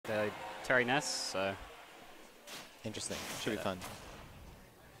the Terry Ness, so... Interesting. Should be fun.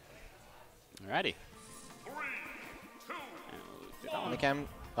 Alrighty. On the cam.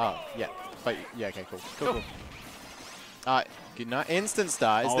 Oh, yeah. But, yeah, okay, cool. Cool. Alright, good night. Instant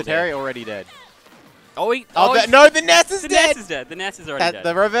star. Is the Terry already dead? Oh, no, the Ness is dead! The Ness is dead. The Ness is already dead.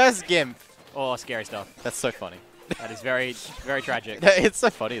 The reverse gimp. Oh, scary stuff. That's so funny. That is very, very tragic. It's so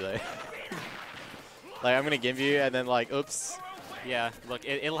funny, though. Like, I'm going to gimp you, and then, like, oops. Yeah, look,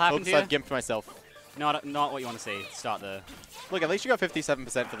 it'll happen Oops, to you. I've gimped myself. Not what you want to see. Start the... Look, at least you got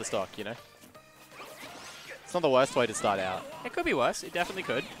 57% for the stock, you know? It's not the worst way to start out. It could be worse. It definitely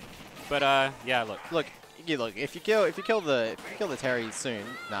could. But, yeah, look. Look, if you kill the Terry soon,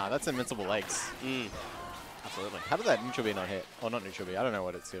 nah, that's invincible legs. Absolutely. How did that neutral B not hit? Or not neutral B, I don't know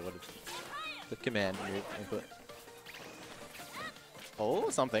what it's called. The command input. Oh,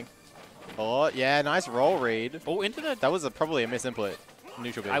 something. Oh, yeah, nice roll read. Oh, into the... That was probably a misinput.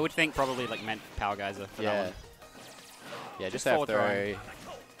 Neutral B. I would think probably like meant Power Geyser for that one. Yeah, just have throw.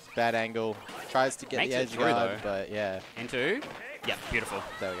 Bad angle. Tries to get the edge guard, but yeah. Into? Yeah, beautiful.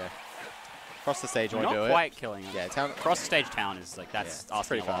 There we go. Cross the stage, want to do it. Not quite killing him. Yeah, cross the stage town is like, that's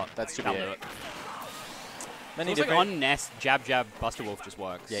asking a lot. That should be it. Many different... like on Ness, jab, Buster Wolf just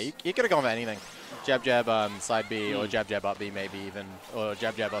works. Yeah, you could have gone for anything. Jab, side B, or jab, up B maybe even. Or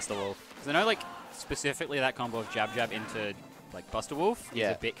jab, Buster Wolf. Because I know like specifically that combo of jab into like Buster Wolf is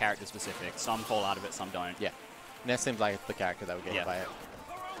a bit character specific. Some fall out of it, some don't. Yeah. Ness seems like the character that would get hit by it.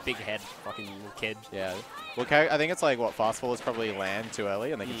 Big head, fucking little kid. Yeah. Well, I think it's like, what, fast fall is probably land too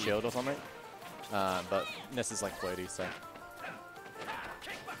early and they can shield or something. But Ness is like floaty, so.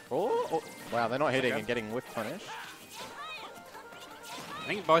 Oh, wow, they're not hitting and getting whiff punish. I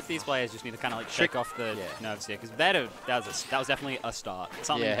think both these players just need to kind of like shake off the nerves here, because that was definitely a start.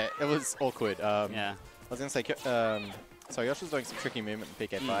 Something it was awkward. Yeah. I was gonna say, so Yosha's doing some tricky movement in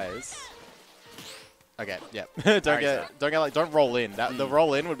PK fires. Okay, yeah. don't roll in. The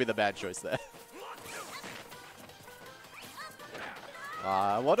roll in would be the bad choice there.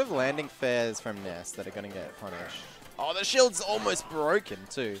 A lot of landing fares from Ness that are gonna get punished. Oh, the shield's almost broken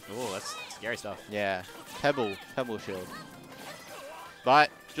too. Oh, that's scary stuff. Yeah, pebble shield.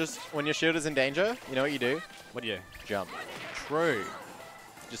 But just when your shield is in danger, you know what you do? What do you do? Jump. True.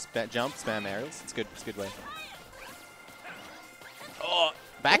 Just jump, spam aerials. It's good. It's a good way. Oh,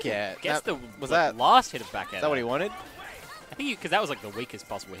 back air. Gets the last hit of back air. Is that what he wanted? I think because that was like the weakest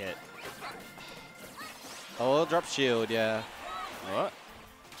possible hit. Oh, drop shield, yeah. What?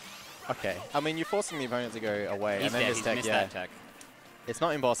 Okay. I mean, you're forcing the opponent to go away. He's and then dead. He's missed that tech. It's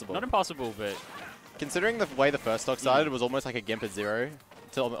not impossible. Not impossible, but... Considering the way the first stock started, it was almost like a gimp at 0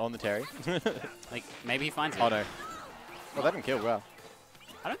 on the Terry. Like, maybe he finds it. Oh, no. Well, that didn't kill well.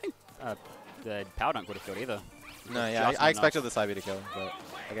 I don't think the power dunk would have killed either. No, yeah, I expected the side B to kill, but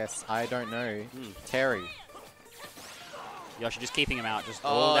I guess I don't know. Terry. Yosha just keeping him out. Just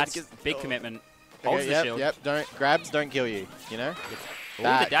that's big commitment. Holds the shield. Yep, grabs don't kill you, you know? The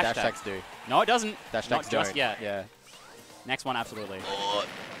dash attacks do. No, it doesn't. Dash Not attacks just don't. yet. Yeah. Next one, absolutely.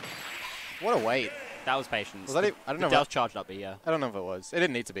 What a wait. That was patience. Was that it? I don't know. That was charged up, but yeah. I don't know if it was. It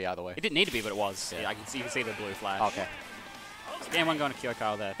didn't need to be either way. It didn't need to be, but it was. Yeah, you can see the blue flash. Okay. So game 1 going to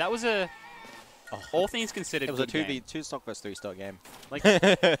KyoKyle there. That was a... all things considered, it was a 2 stock versus 3 stock game. Like,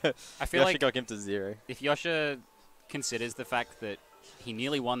 I feel like got him to 0. If Yosha considers the fact that he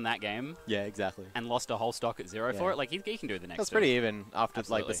nearly won that game, exactly, and lost a whole stock at 0 for it, like he can do the next. That's pretty even after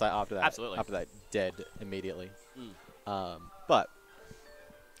after that. Absolutely. After that, dead immediately. But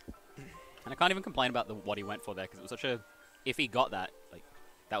and I can't even complain about what he went for there because it was such a. If he got that, like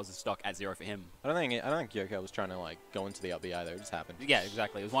that was a stock at 0 for him. I don't think KyoKyle was trying to like go into the up B either. It just happened. Yeah,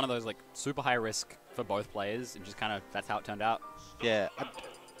 exactly. It was one of those like super high risk for both players, and just kind of that's how it turned out. Yeah.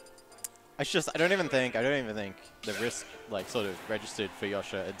 I don't even think the risk like sort of registered for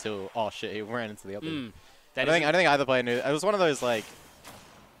Yosha until he ran into the up B. I don't think either player knew. It was one of those like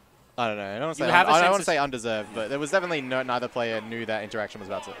I don't know. I don't want to say undeserved, but there was definitely neither player knew that interaction was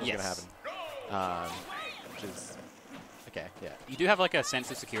going to happen. Which is okay. Yeah. You do have like a sense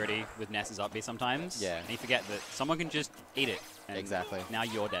of security with Ness's up B sometimes. Yeah. And you forget that someone can just eat it. And exactly. Now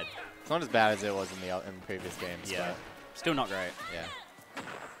you're dead. It's not as bad as it was in the previous games. Yeah. Still not great. Yeah.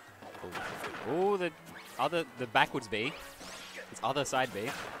 Oh, the backwards B. It's other side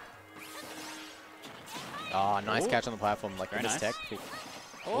B. Oh, nice catch on the platform, like very this nice. tech.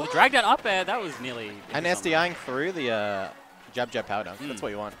 Oh, drag down up air. That was nearly. And SDIing through the jab power dunk. That's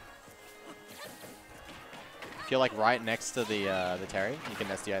what you want. If you're like right next to the Terry, you can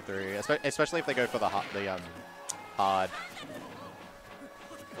SDI through. Especially if they go for the hard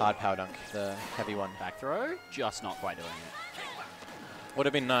power dunk, the heavy one. Back throw, just not quite doing it. Would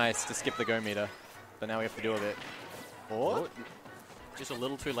have been nice to skip the go meter, but now we have to deal with it. Oh, just a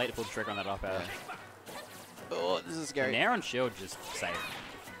little too late to pull the trigger on that up air. Oh, this is scary. Nair on shield just safe.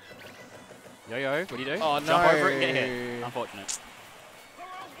 Yo-yo, what do you do? Oh, no. Jump over it and get hit. Unfortunate.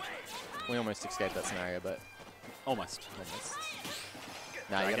 We almost escaped that scenario, but Almost.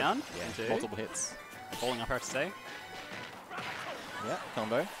 nah, you down. yeah, multiple hits. Falling up, I have to say. Yeah,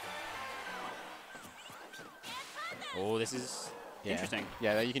 combo. Oh, this is interesting.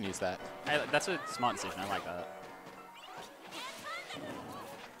 Yeah, you can use that. That's a smart decision. I like that.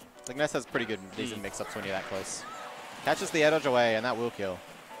 Like Ness has pretty good, decent mix-ups when you're that close. Catches the air dodge away, and that will kill.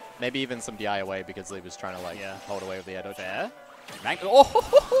 Maybe even some DI away because he was trying to like hold away with the air dodge. Fair.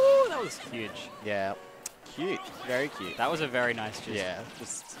 Oh, that was huge. Yeah, cute, very cute. That was a very nice,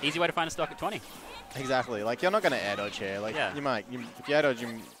 just easy way to find a stock at 20. Exactly. Like you're not gonna air dodge here. Like you might, if you air dodge,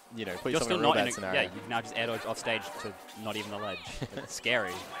 you know, put yourself in a real bad scenario. Yeah, you've now just air dodged off stage to not even the ledge. It's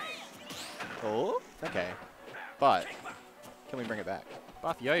scary. Oh, okay. But can we bring it back?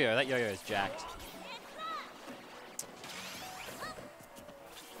 Buff yo-yo. That yo-yo is jacked.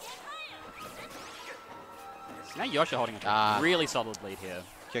 So now Yosha holding a really solid lead here.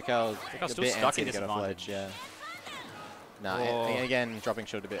 KyoKyle's still stuck in this advantage. Yeah. Nah, again, dropping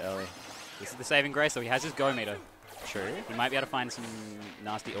shield a bit early. This is the saving grace, so he has his go meter. True. He might be able to find some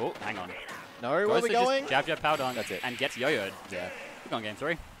nasty... Oh, hang on. No, where are we going? Jab, jab, power dunk. That's it. And gets yo-yoed. Yeah. We're going game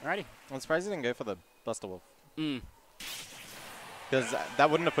 3. Alrighty. I'm surprised he didn't go for the Buster Wolf. Because that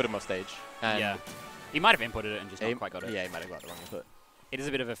wouldn't have put him off stage. And yeah. He might have inputted it and just not quite got it. Yeah, he might have got the wrong input. It is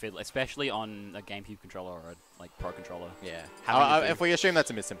a bit of a fiddle, especially on a GameCube controller or a Pro controller. Yeah. If we assume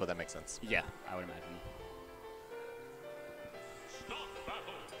that's a misinput, that makes sense. Yeah, I would imagine.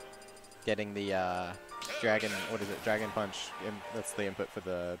 Getting the dragon, what is it? Dragon punch. That's the input for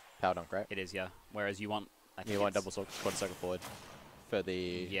the power dunk, right? It is, yeah. Whereas you want, I think you want double quarter circle forward for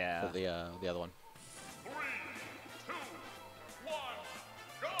the the other one.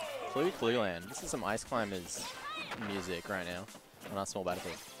 3, 2, 1, go! Clueland. This is some Ice Climbers music right now on our small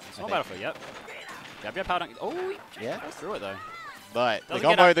battlefield. Small battlefield, yep. Jab, jab, power dunk. Oh, yeah. Goes through it though. But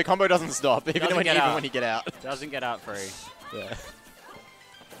the combo doesn't stop even when you get out. Doesn't get out free. Yeah.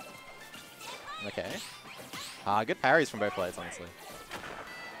 Okay. Good parries from both players, honestly.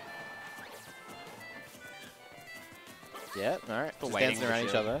 Yeah, alright. Just dancing around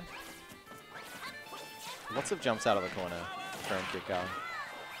each other. Lots of jumps out of the corner from KyoKyle.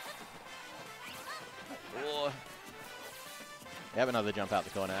 Yep, another jump out the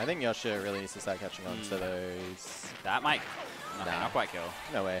corner. I think Yosha really needs to start catching on to those. That might not quite kill.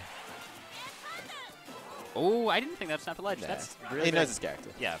 No way. Oh, I didn't think that would snap the ledge. Nah. That's really he knows his character.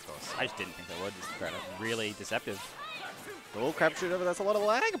 Yeah, of course. I just didn't think that would. It's really deceptive. Oh, crab shoot over. That's a lot of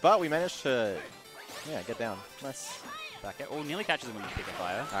lag, but we managed to, get down. Nice. Back out. Oh, nearly catches him when you pick a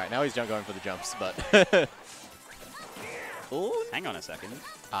fire. All right, now he's going for the jumps, but. Oh, hang on a second.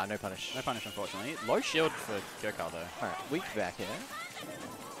 No punish. No punish, unfortunately. Low shield for KyoKyle, though. All right, WeeklyVac here.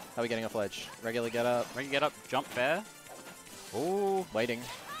 How are we getting off ledge? Regular get up. Regular get up, jump fair. Oh, waiting.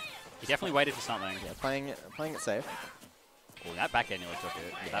 He definitely waited for something. Yeah, playing it safe. Oh, that back air nearly took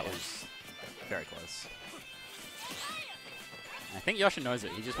it. Yeah. That was very close. I think Yosha knows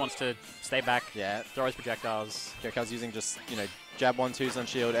it. He just wants to stay back, throw his projectiles. KyoKyle's using just, jab 1-2s on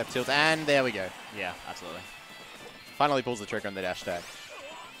shield, F tilt, and there we go. Yeah, absolutely. Finally pulls the trigger on the dash tag.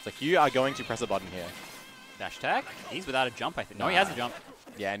 It's like, you are going to press a button here. Dash tag? He's without a jump, I think. No, he has a jump.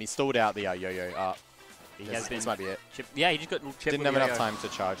 Yeah, and he stalled out the yo-yo. This might be it. Yeah, he just got chipped. Didn't have enough time to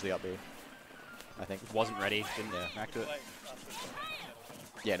charge the up B, I think. Wasn't ready. Didn't react to it.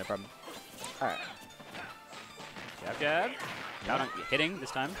 Yeah, no problem. All right. Jab, jab. Power dunk hitting this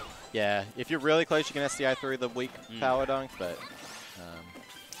time. Yeah, if you're really close, you can SDI through the weak power dunk, but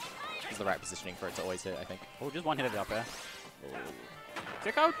it's the right positioning for it to always hit, I think. Oh, just one hit of the up air.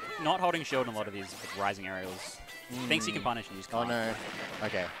 KyoKyle not holding shield in a lot of these rising aerials. Thinks he can punish and just can't. Oh no.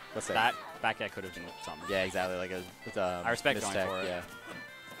 Okay, what's that? That back air could have been something. Yeah, exactly. Like I respect going for it. Yeah.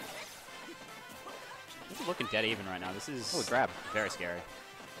 This is looking dead even right now. This is grab. Very scary.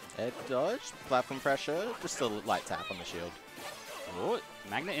 Head dodge, platform pressure, just a light tap on the shield. Oh,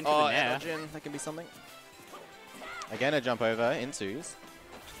 magnet into the nair. That can be something. Again, a jump over in twos.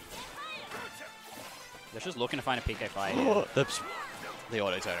 They're just looking to find a PK fight here. The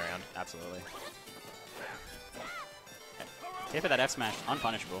auto turnaround. Absolutely. Tip of that F smash,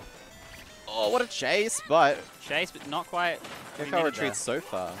 unpunishable. Oh, what a chase, but not quite. KyoKyle retreats so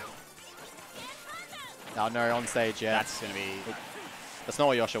far. Oh no, on stage, yeah. That's gonna be. That's not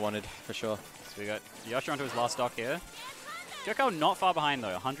what Yosha wanted, for sure. So we got Yosha onto his last stock here. KyoKyle not far behind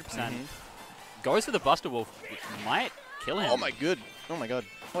though, 100%. Goes for the Buster Wolf, which might kill him. Oh my good. Oh my god.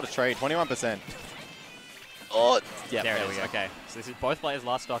 What a trade. 21%. Oh, yeah. There it is. Okay. So this is both players'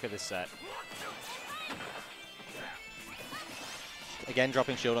 last stock of this set. Again,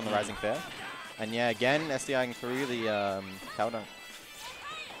 dropping shield on the Rising Fair. And yeah, again, SDIing through the cow dunk.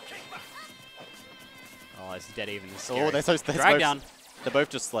 Oh, it's dead even. This Oh, they're drag down. They're both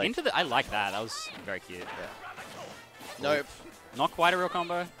just like... Into the... I like that. That was very cute. Yeah. Nope. Not quite a real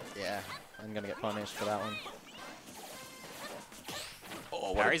combo. Yeah. I'm going to get punished for that one.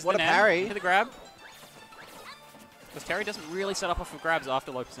 Oh, Parries what a net. parry. Hit the grab. Because Terry doesn't really set up off of grabs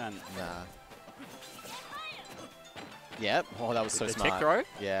after low percent. Nah. Yep. Oh, that was so smart. The tick throw?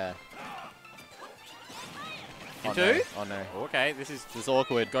 Yeah. Into? Oh no. Okay, this is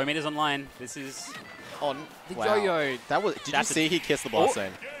awkward. Go meters online. This is... Oh, the wow. yo-yo. That was... Did you see he kissed the blast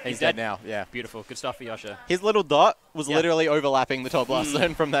zone? He's dead now. Yeah. Beautiful. Good stuff for Yosha. His little dot was literally overlapping the top blast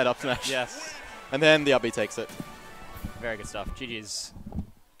zone from that up smash. Yes. And then the up B takes it. Very good stuff. GG's.